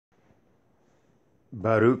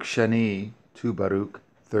Baruch Shani to Baruch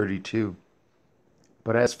 32.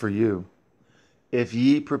 But as for you, if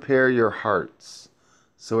ye prepare your hearts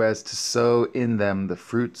so as to sow in them the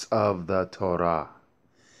fruits of the Torah,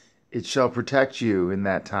 it shall protect you in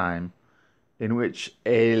that time in which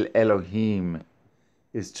El Elohim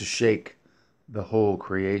is to shake the whole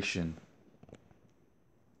creation.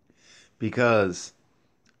 Because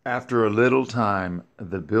after a little time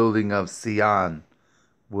the building of Sion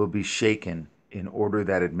will be shaken in order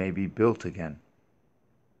that it may be built again.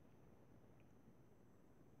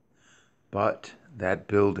 But that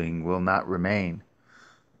building will not remain,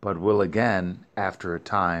 but will again, after a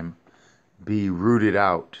time, be rooted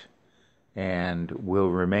out and will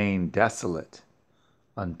remain desolate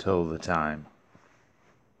until the time.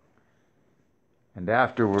 And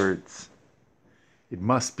afterwards, it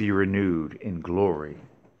must be renewed in glory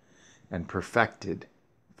and perfected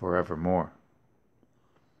forevermore.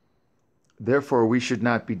 Therefore, we should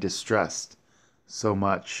not be distressed so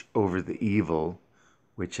much over the evil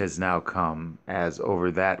which has now come as over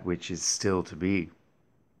that which is still to be.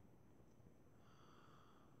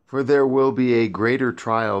 For there will be a greater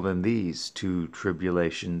trial than these two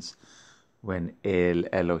tribulations when El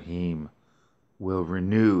Elohim will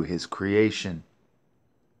renew his creation.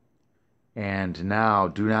 And now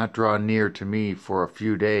do not draw near to me for a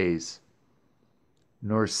few days,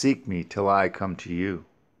 nor seek me till I come to you.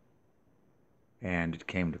 And it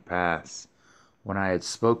came to pass, when I had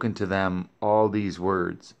spoken to them all these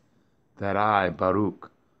words, that I,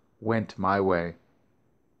 Baruch, went my way.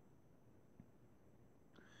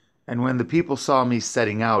 And when the people saw me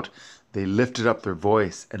setting out, they lifted up their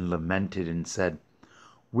voice and lamented and said,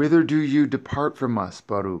 Whither do you depart from us,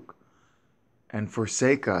 Baruch, and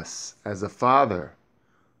forsake us as a father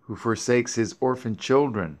who forsakes his orphan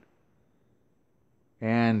children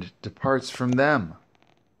and departs from them